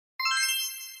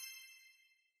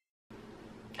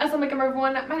Assalamualaikum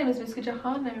everyone, my name is Muska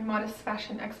Jahan. I'm a modest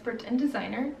fashion expert and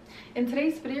designer. In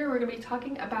today's video, we're going to be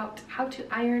talking about how to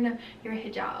iron your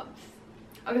hijabs.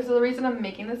 Okay, so the reason I'm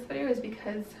making this video is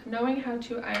because knowing how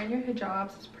to iron your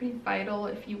hijabs is pretty vital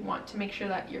if you want to make sure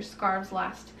that your scarves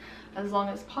last as long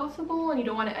as possible and you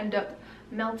don't want to end up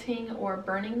melting or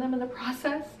burning them in the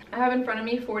process. I have in front of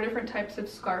me 4 different types of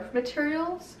scarf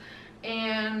materials,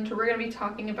 and we're going to be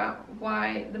talking about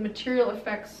why the material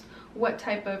affects what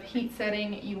type of heat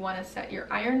setting you want to set your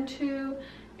iron to,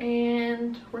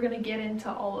 and we're going to get into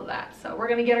all of that. So we're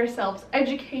going to get ourselves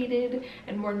educated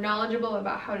and more knowledgeable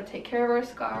about how to take care of our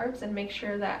scarves and make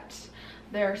sure that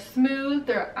they're smooth,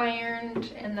 they're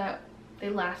ironed, and that they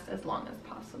last as long as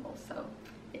possible. So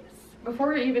yes,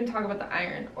 before we even talk about the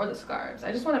iron or the scarves,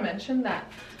 I just want to mention that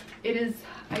it is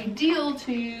ideal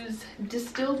to use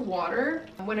distilled water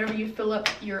whenever you fill up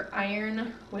your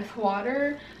iron with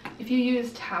water. If you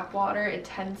use tap water, it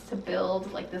tends to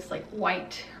build like this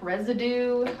white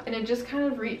residue, and it just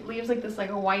kind of leaves like this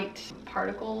white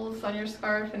particles on your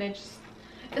scarf, and it's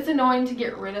annoying to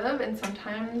get rid of, and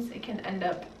sometimes it can end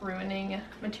up ruining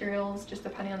materials just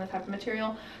depending on the type of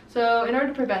material. So in order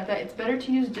to prevent that, it's better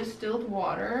to use distilled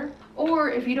water. Or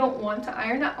if you don't want to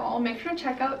iron at all, make sure to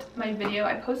check out my video.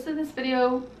 I posted this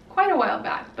video quite a while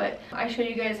back, but I show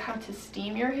you guys how to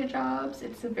steam your hijabs.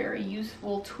 It's a very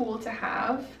useful tool to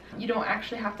have. You don't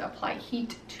actually have to apply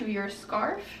heat to your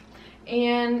scarf,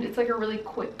 and it's like a really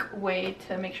quick way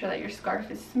to make sure that your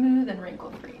scarf is smooth and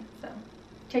wrinkle free. So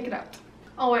check it out.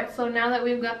 Alright, so now that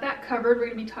we've got that covered, we're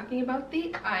going to be talking about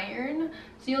the iron.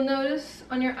 So you'll notice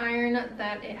on your iron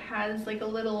that it has like a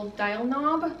little dial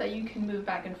knob that you can move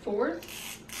back and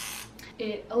forth.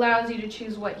 It allows you to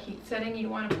choose what heat setting you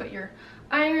want to put your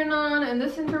iron on, and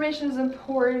this information is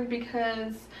important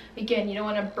because, again, you don't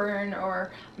want to burn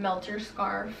or melt your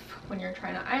scarf when you're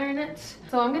trying to iron it.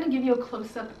 So I'm going to give you a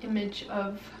close-up image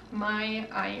of my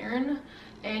iron.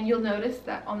 And you'll notice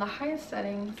that on the highest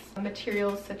settings,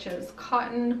 materials such as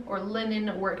cotton or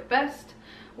linen work best,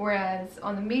 whereas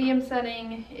on the medium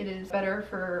setting, it is better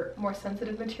for more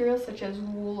sensitive materials such as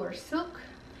wool or silk.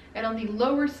 And on the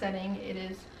lower setting, it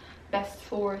is best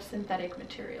for synthetic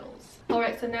materials.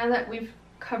 Alright, so now that we've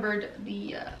covered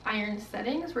the iron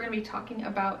settings, we're going to be talking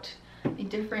about the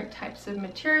different types of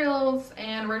materials,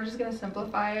 and we're just going to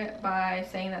simplify it by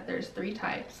saying that there's 3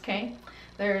 types, okay?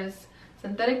 There's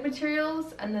synthetic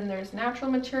materials, and then there's natural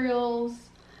materials,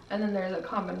 and then there's a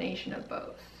combination of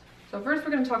both. So first we're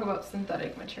going to talk about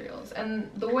synthetic materials, and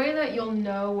the way that you'll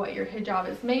know what your hijab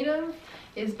is made of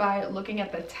is by looking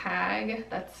at the tag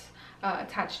that's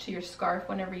attached to your scarf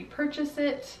whenever you purchase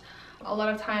it. A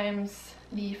lot of times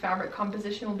the fabric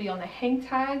composition will be on the hang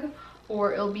tag,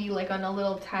 or it'll be like on a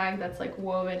little tag that's like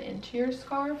woven into your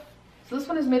scarf. So this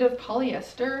one is made of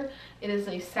polyester. It is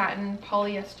a satin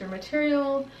polyester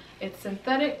material. It's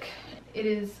synthetic. It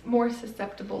is more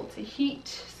susceptible to heat.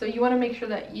 So you want to make sure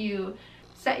that you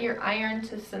set your iron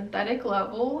to synthetic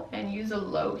level and use a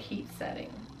low heat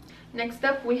setting. Next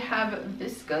up, we have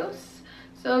viscose.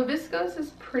 So viscose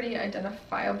is pretty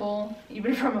identifiable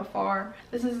even from afar.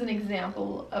 This is an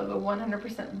example of a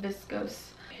 100% viscose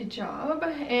hijab,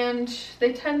 and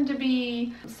they tend to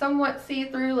be somewhat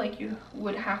see-through, like you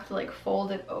would have to like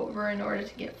fold it over in order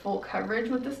to get full coverage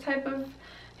with this type of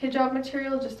hijab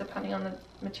material, just depending on the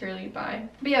material you buy.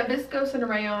 But yeah, viscose and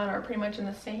rayon are pretty much in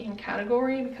the same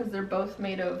category because they're both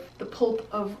made of the pulp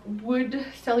of wood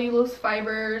cellulose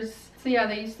fibers. So yeah,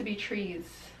 they used to be trees.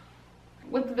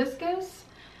 With viscose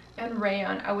and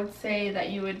rayon, I would say that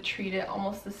you would treat it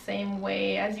almost the same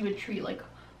way as you would treat like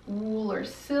wool or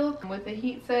silk. With a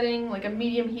heat setting, like a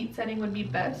medium heat setting would be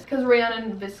best, because rayon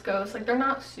and viscose, like, they're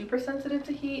not super sensitive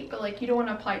to heat, but like you don't want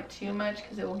to apply too much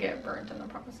because it will get burnt in the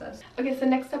process. Okay, so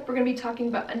next up we're going to be talking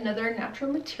about another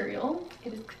natural material.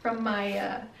 It is from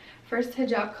my first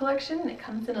hijab collection, and it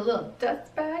comes in a little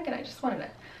dust bag, and I just wanted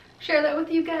to share that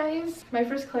with you guys. My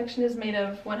first collection is made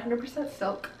of 100%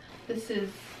 silk. This is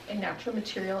a natural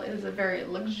material. It is a very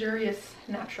luxurious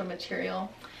natural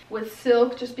material. With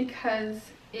silk, just because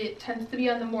it tends to be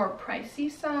on the more pricey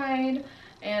side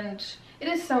and it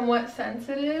is somewhat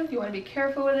sensitive, you want to be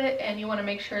careful with it, and you want to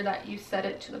make sure that you set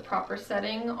it to the proper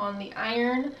setting on the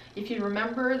iron. If you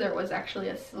remember, there was actually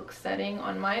a silk setting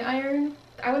on my iron.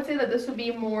 I would say that this would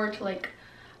be more to like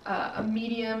a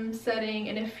medium setting,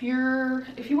 and if you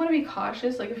want to be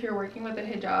cautious, like if you're working with a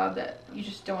hijab that you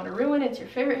just don't want to ruin, it's your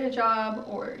favorite hijab,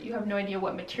 or you have no idea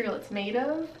what material it's made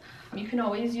of, you can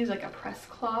always use like a press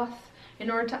cloth in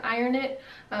order to iron it.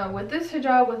 With this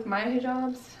hijab, with my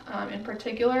hijabs in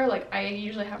particular, like I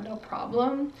usually have no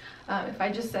problem. If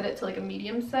I just set it to like a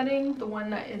medium setting, the one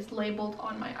that is labeled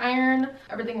on my iron,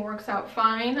 everything works out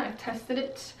fine. I've tested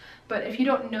it. But if you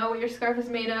don't know what your scarf is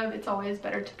made of, it's always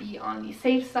better to be on the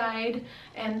safe side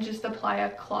and just apply a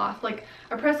cloth. Like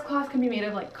a pressed cloth can be made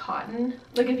of like cotton.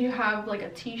 Like if you have like a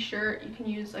t-shirt, you can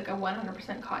use like a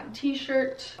 100% cotton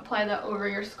t-shirt, apply that over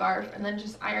your scarf and then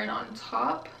just iron on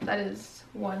top. That is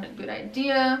one good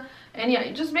idea. And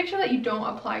yeah, just make sure that you don't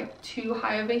apply too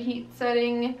high of a heat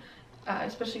setting,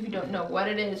 especially if you don't know what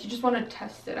it is. You just want to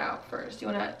test it out first. You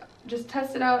want to just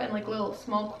test it out in like a little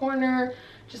small corner,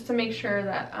 just to make sure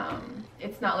that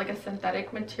it's not like a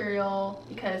synthetic material,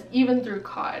 because even through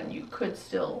cotton you could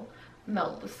still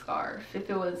melt the scarf if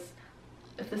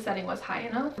the setting was high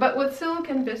enough. But with silk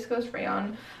and viscose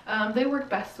rayon, they work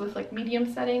best with like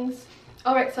medium settings.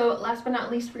 Alright, so last but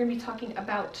not least, we're going to be talking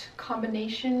about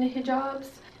combination hijabs.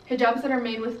 Hijabs that are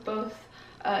made with both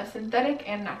synthetic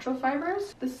and natural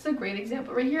fibers. This is a great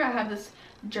example. Right here I have this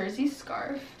jersey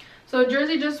scarf. So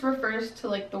jersey just refers to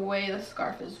like the way the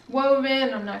scarf is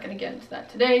woven. I'm not going to get into that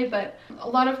today, but a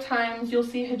lot of times you'll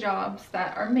see hijabs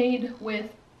that are made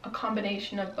with a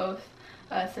combination of both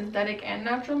synthetic and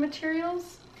natural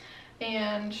materials.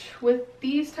 And with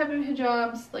these type of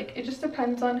hijabs, like it just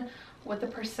depends on what the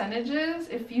percentage is.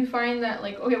 If you find that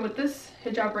like, okay, with this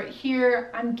hijab right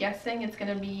here, I'm guessing it's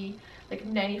going to be like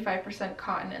 95%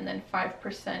 cotton and then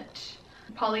 5%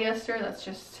 polyester. That's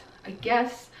just a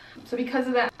guess. So because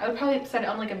of that, I would probably set it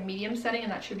on like a medium setting,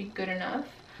 and that should be good enough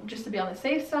just to be on the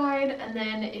safe side. And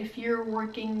then if you're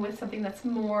working with something that's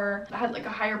more, had like a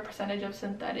higher percentage of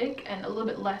synthetic and a little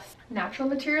bit less natural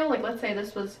material, like let's say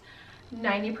this was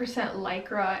 90%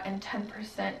 lycra and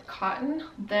 10% cotton,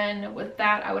 then with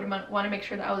that I would want to make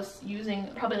sure that I was using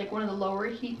probably like one of the lower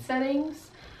heat settings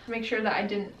to make sure that I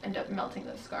didn't end up melting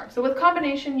the scarf. So with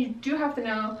combination, you do have to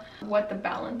know what the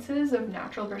balance is of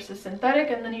natural versus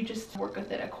synthetic, and then you just work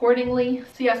with it accordingly.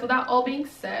 So yes, with that all being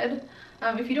said,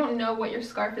 if you don't know what your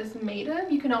scarf is made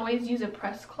of, you can always use a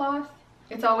press cloth.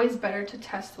 It's always better to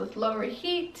test with lower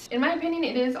heat. In my opinion,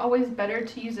 it is always better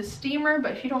to use a steamer,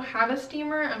 but if you don't have a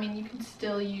steamer, I mean, you can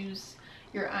still use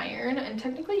your iron, and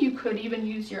technically you could even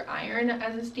use your iron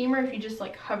as a steamer if you just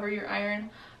like hover your iron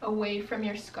away from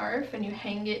your scarf and you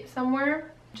hang it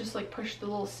somewhere. Just like push the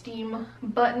little steam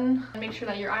button and make sure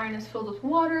that your iron is filled with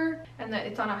water and that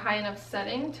it's on a high enough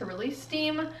setting to release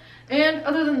steam. And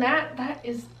other than that, that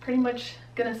is pretty much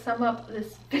gonna sum up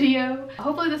this video.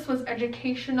 Hopefully this was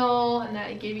educational and that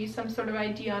it gave you some sort of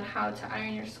idea on how to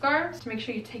iron your scarves, to make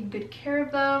sure you take good care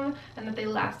of them and that they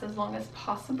last as long as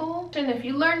possible. And if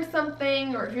you learned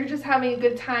something, or if you're just having a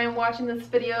good time watching this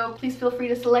video, please feel free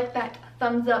to select that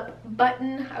thumbs up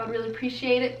button. I would really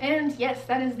appreciate it. And yes,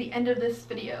 that is the end of this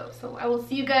video. So I will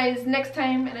see you guys next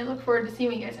time, and I look forward to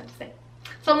seeing what you guys have to say.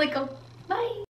 Assalamualaikum. Bye.